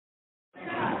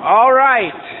All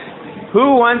right.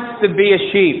 Who wants to be a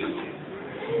sheep?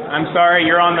 I'm sorry,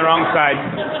 you're on the wrong side.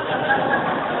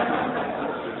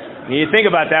 You think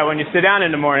about that when you sit down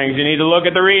in the mornings. You need to look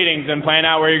at the readings and plan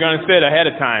out where you're going to sit ahead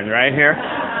of time, right here.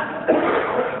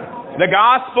 The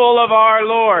gospel of our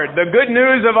Lord, the good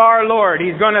news of our Lord.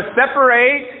 He's going to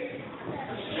separate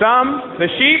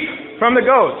the sheep from the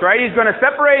goats, right? He's going to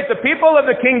separate the people of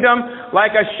the kingdom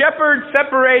like a shepherd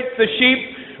separates the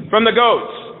sheep from the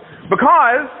goats.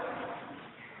 Because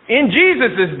in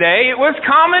Jesus' day, it was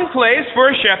commonplace for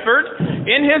a shepherd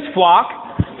in his flock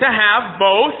to have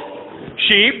both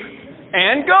sheep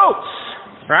and goats,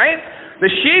 right? The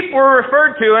sheep were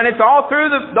referred to, and it's all through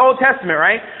the Old Testament,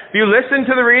 right? If you listen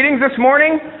to the readings this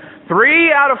morning,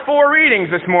 3 out of 4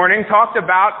 readings this morning talked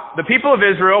about the people of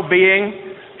Israel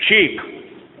being sheep.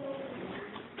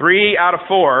 3 out of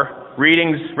 4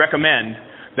 readings recommend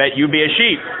that you be a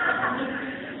sheep,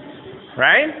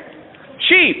 right?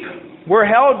 Sheep were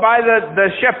held by the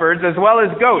shepherds as well as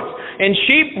goats. And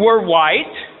sheep were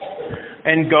white,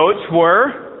 and goats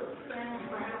were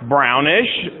brownish,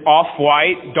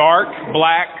 off-white, dark,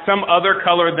 black, some other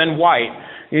color than white.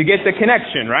 You get the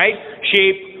connection, right?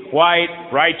 Sheep, white,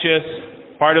 righteous,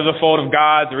 part of the fold of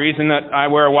God. The reason that I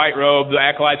wear a white robe, the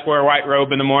acolytes wear a white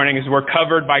robe in the morning, is we're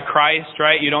covered by Christ,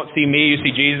 right? You don't see me, you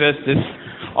see Jesus. This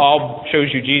all shows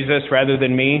you Jesus rather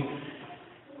than me.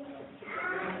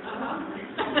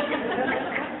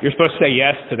 You're supposed to say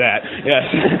yes to that. Yes.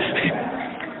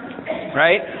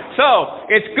 Right? So,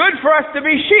 it's good for us to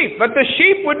be sheep, but the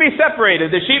sheep would be separated,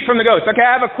 the sheep from the goats. Okay,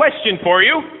 I have a question for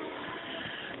you.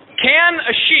 Can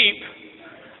a sheep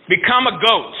become a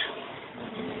goat?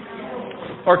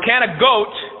 Or can a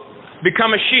goat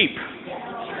become a sheep?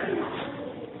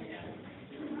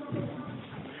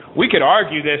 We could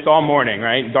argue this all morning,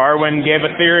 right? Darwin gave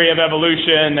a theory of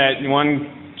evolution that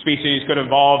one species could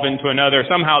evolve into another.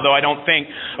 Somehow, though, I don't think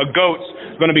a goat's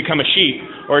going to become a sheep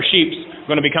or a sheep's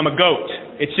going to become a goat.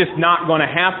 It's just not going to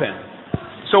happen.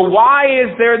 So why is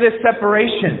there this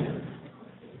separation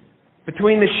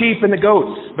between the sheep and the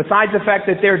goats? Besides the fact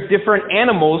that they're different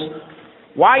animals,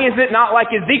 why is it not like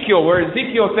Ezekiel, where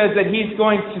Ezekiel says that he's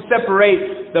going to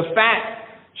separate the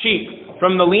fat sheep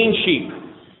from the lean sheep?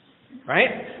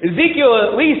 Right? Ezekiel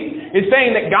at least is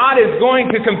saying that God is going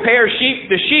to compare sheep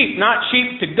to sheep, not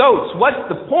sheep to goats. What's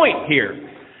the point here?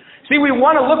 See, we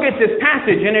want to look at this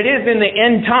passage, and it is in the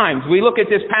end times. We look at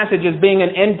this passage as being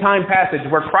an end time passage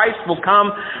where Christ will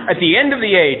come at the end of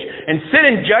the age and sit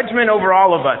in judgment over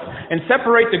all of us and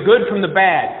separate the good from the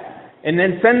bad, and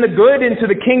then send the good into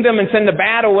the kingdom and send the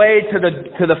bad away to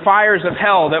the fires of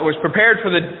hell that was prepared for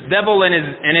the devil and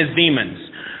his demons.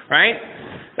 Right?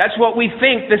 That's what we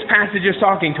think this passage is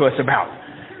talking to us about.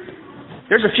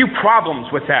 There's a few problems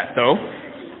with that, though.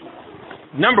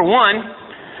 Number one,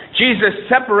 Jesus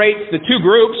separates the two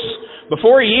groups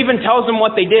before he even tells them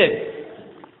what they did.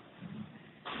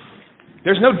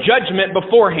 There's no judgment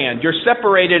beforehand. You're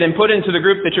separated and put into the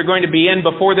group that you're going to be in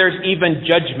before there's even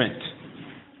judgment.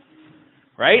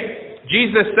 Right?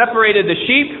 Jesus separated the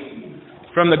sheep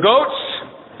from the goats,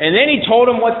 and then he told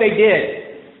them what they did.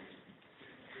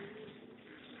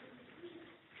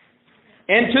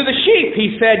 And to the sheep,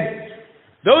 he said,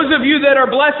 those of you that are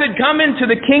blessed, come into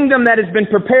the kingdom that has been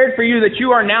prepared for you, that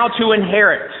you are now to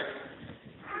inherit.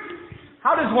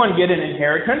 How does one get an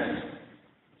inheritance?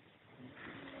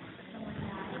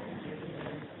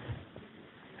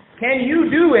 Can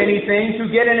you do anything to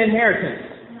get an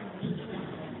inheritance?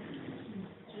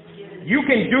 You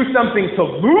can do something to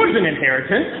lose an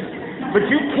inheritance, but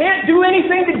you can't do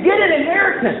anything to get an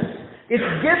inheritance. It's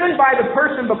given by the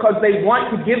person because they want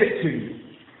to give it to you.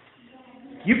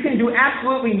 You can do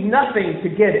absolutely nothing to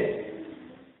get it.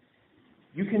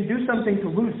 You can do something to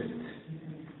lose it.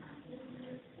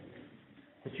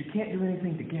 But you can't do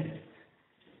anything to get it.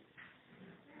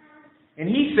 And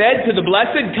he said to the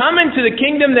blessed, come into the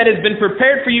kingdom that has been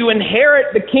prepared for you.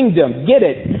 Inherit the kingdom. Get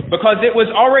it. Because it was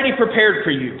already prepared for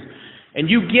you. And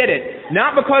you get it.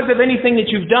 Not because of anything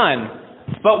that you've done.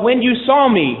 But when you saw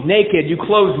me naked, you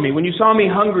clothed me. When you saw me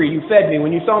hungry, you fed me.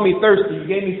 When you saw me thirsty, you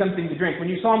gave me something to drink. When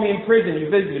you saw me in prison, you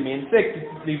visited me. And sick,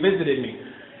 you visited me.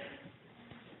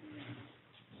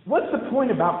 What's the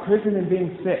point about prison and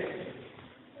being sick?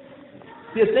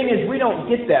 See, the thing is, we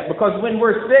don't get that. Because when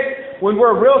we're sick, when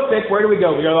we're real sick, where do we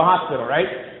go? We go to the hospital,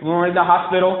 right? When we're in the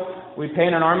hospital, we pay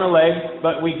an arm and a leg,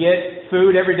 but we get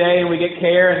food every day and we get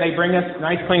care and they bring us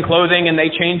nice clean clothing and they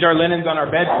change our linens on our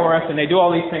bed for us and they do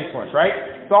all these things for us, right?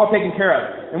 It's all taken care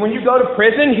of. And when you go to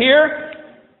prison here,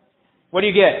 what do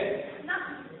you get?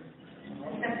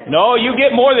 No, you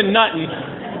get more than nothing.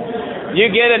 You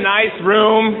get a nice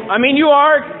room. I mean, you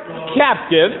are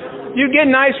captive, You get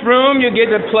a nice room, you get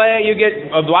to play, you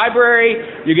get a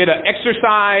library, you get an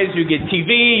exercise, you get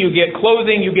TV, you get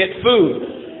clothing, you get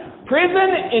food. Prison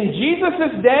in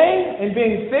Jesus' day and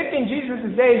being sick in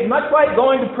Jesus' day is much like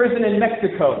going to prison in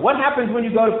Mexico. What happens when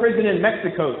you go to prison in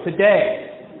Mexico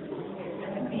today?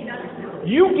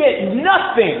 You get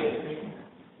nothing.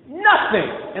 Nothing.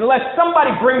 Unless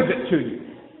somebody brings it to you.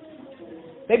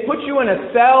 They put you in a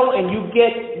cell and you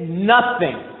get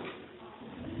nothing.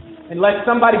 Unless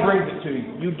somebody brings it to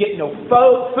you. You get no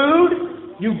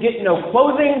food. You get no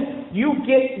clothing. You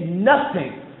get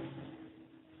nothing.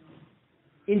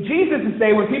 In Jesus'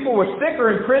 day, when people were sick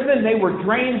or in prison, they were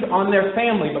drained on their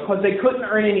family because they couldn't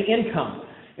earn any income.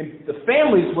 And the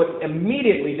families would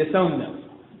immediately disown them.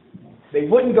 They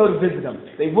wouldn't go to visit them.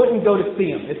 They wouldn't go to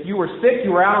see them. If you were sick,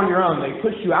 you were out on your own. They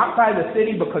pushed you outside the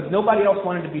city because nobody else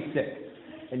wanted to be sick.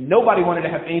 And nobody wanted to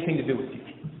have anything to do with you.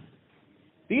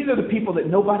 These are the people that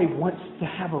nobody wants to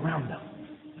have around them.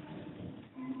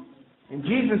 And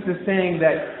Jesus is saying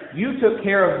that you took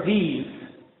care of these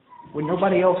when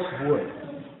nobody else would.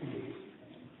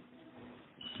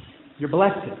 You're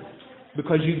blessed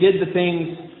because you did the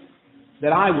things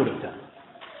that I would have done.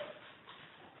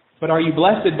 But are you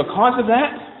blessed because of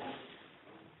that?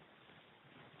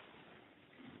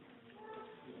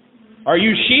 Are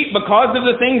you sheep because of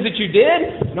the things that you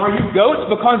did? And are you goats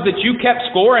because that you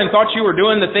kept score and thought you were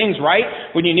doing the things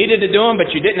right when you needed to do them, but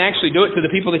you didn't actually do it to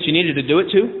the people that you needed to do it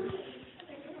to?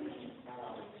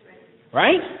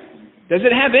 Right? Does it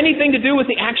have anything to do with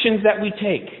the actions that we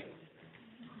take?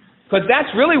 Because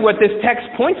that's really what this text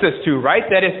points us to, right?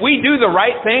 That if we do the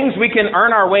right things, we can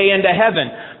earn our way into heaven.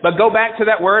 But go back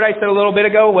to that word I said a little bit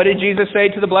ago. What did Jesus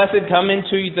say to the blessed? Come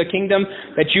into the kingdom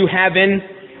that you have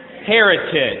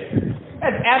inherited.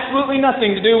 Has absolutely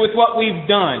nothing to do with what we've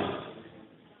done.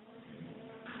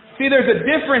 See, there's a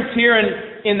difference here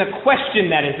in the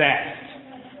question that is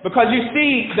asked. Because you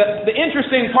see, the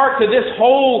interesting part to this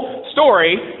whole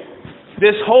story,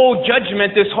 this whole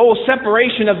judgment, this whole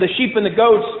separation of the sheep and the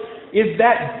goats, is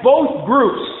that both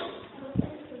groups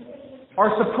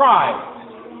are surprised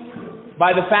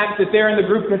by the fact that they're in the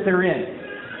group that they're in.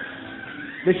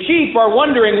 The sheep are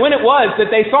wondering when it was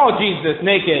that they saw Jesus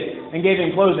naked and gave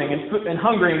him clothing, and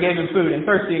hungry and gave him food, and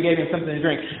thirsty and gave him something to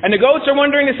drink. And the goats are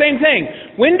wondering the same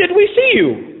thing. When did we see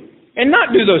you and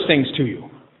not do those things to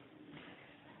you?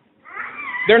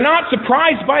 They're not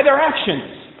surprised by their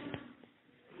actions.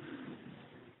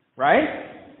 Right?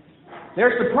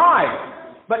 They're surprised.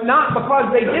 But not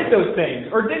because they did those things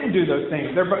or didn't do those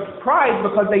things. They're surprised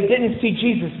because they didn't see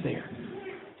Jesus there.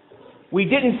 We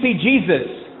didn't see Jesus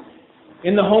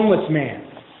in the homeless man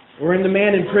or in the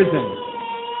man in prison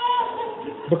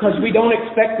because we don't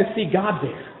expect to see God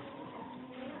there.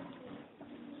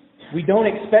 We don't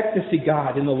expect to see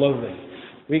God in the lowly.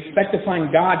 We expect to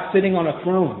find God sitting on a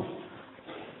throne.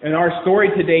 And our story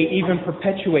today even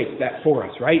perpetuates that for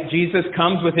us, right? Jesus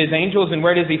comes with his angels, and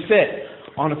where does he sit?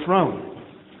 On a throne.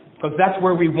 Because that's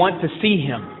where we want to see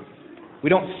him. We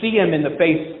don't see him in the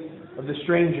face of the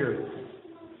stranger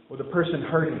or the person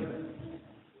hurting.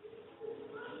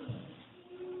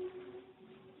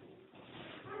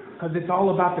 Because it's all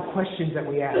about the questions that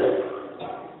we ask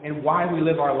and why we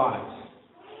live our lives.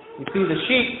 You see, the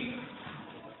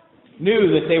sheep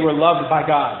knew that they were loved by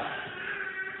God.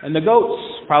 And the goats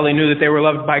probably knew that they were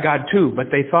loved by God too, but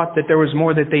they thought that there was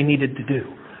more that they needed to do.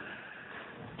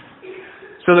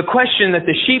 So the question that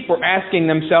the sheep were asking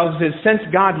themselves is, since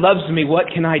God loves me, what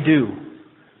can I do?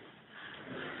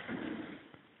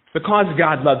 Because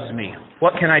God loves me,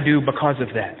 what can I do because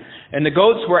of that? And the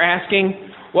goats were asking,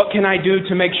 what can I do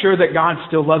to make sure that God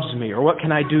still loves me? Or what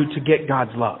can I do to get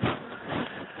God's love?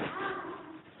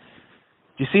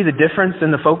 Do you see the difference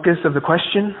in the focus of the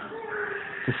question?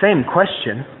 It's the same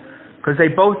question, because they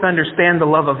both understand the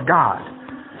love of God.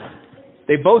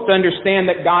 They both understand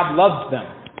that God loves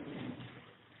them.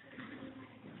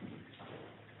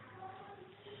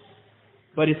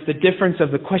 But it's the difference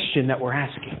of the question that we're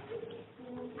asking.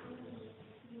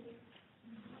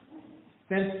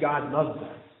 Since God loves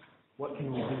us, what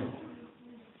can we do?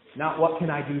 Not what can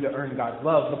I do to earn God's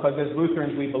love, because as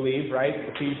Lutherans we believe, right?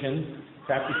 Ephesians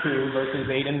chapter 2, verses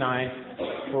 8 and 9,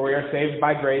 for we are saved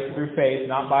by grace through faith,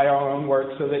 not by our own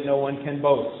works, so that no one can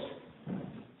boast.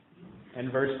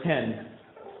 And verse 10,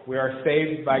 we are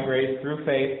saved by grace through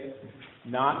faith,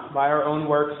 not by our own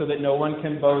works, so that no one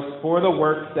can boast, for the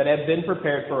works that have been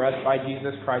prepared for us by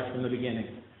Jesus Christ from the beginning.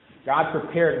 God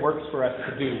prepared works for us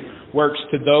to do, works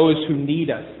to those who need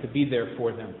us to be there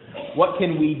for them. What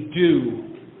can we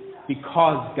do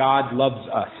because God loves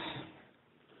us?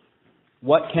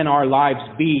 What can our lives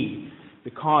be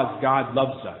because God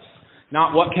loves us?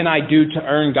 Not what can I do to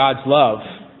earn God's love.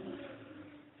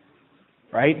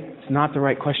 Right? It's not the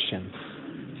right question.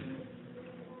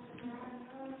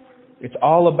 It's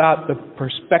all about the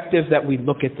perspective that we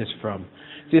look at this from.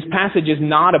 This passage is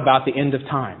not about the end of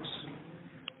times.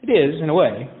 It is, in a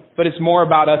way, but it's more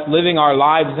about us living our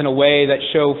lives in a way that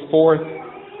show forth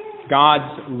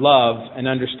God's love and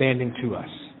understanding to us.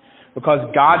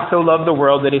 Because God so loved the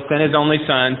world that He sent His only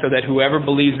Son, so that whoever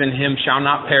believes in Him shall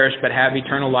not perish but have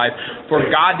eternal life. For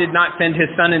God did not send His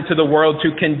Son into the world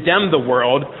to condemn the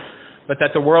world, but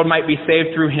that the world might be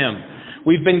saved through Him.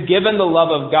 We've been given the love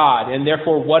of God, and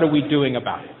therefore what are we doing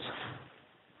about it?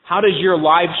 How does your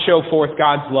life show forth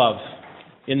God's love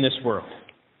in this world?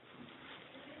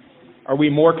 Are we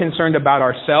more concerned about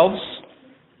ourselves?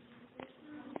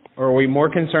 Or are we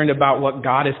more concerned about what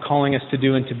God is calling us to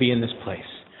do and to be in this place?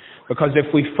 Because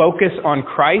if we focus on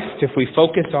Christ, if we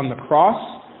focus on the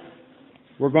cross,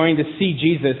 we're going to see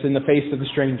Jesus in the face of the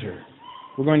stranger.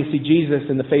 We're going to see Jesus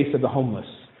in the face of the homeless.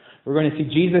 We're going to see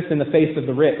Jesus in the face of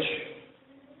the rich.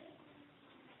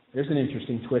 There's an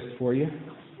interesting twist for you.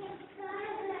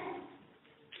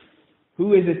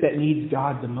 Who is it that needs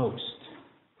God the most?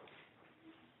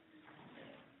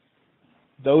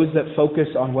 Those that focus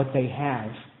on what they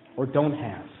have or don't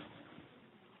have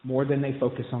more than they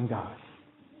focus on God.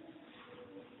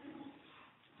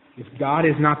 If God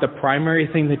is not the primary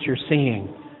thing that you're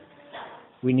seeing,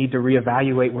 we need to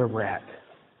reevaluate where we're at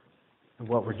and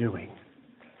what we're doing.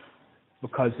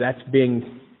 Because that's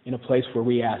being in a place where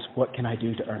we ask, what can I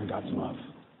do to earn God's love?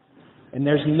 And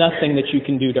there's nothing that you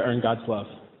can do to earn God's love.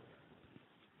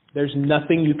 There's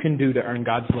nothing you can do to earn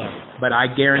God's love. But I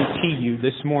guarantee you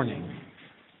this morning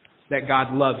that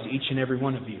God loves each and every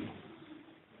one of you.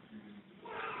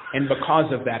 And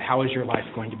because of that, how is your life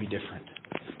going to be different?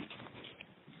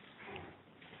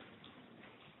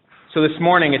 So this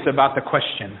morning it's about the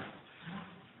question.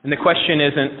 And the question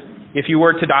isn't, if you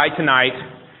were to die tonight,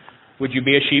 would you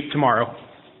be a sheep tomorrow?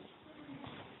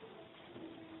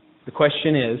 The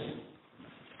question is,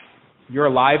 you're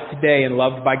alive today and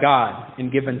loved by God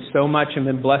and given so much and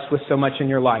been blessed with so much in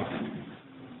your life.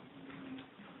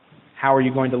 How are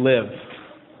you going to live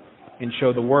and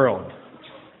show the world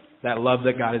that love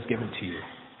that God has given to you?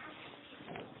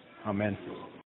 Amen.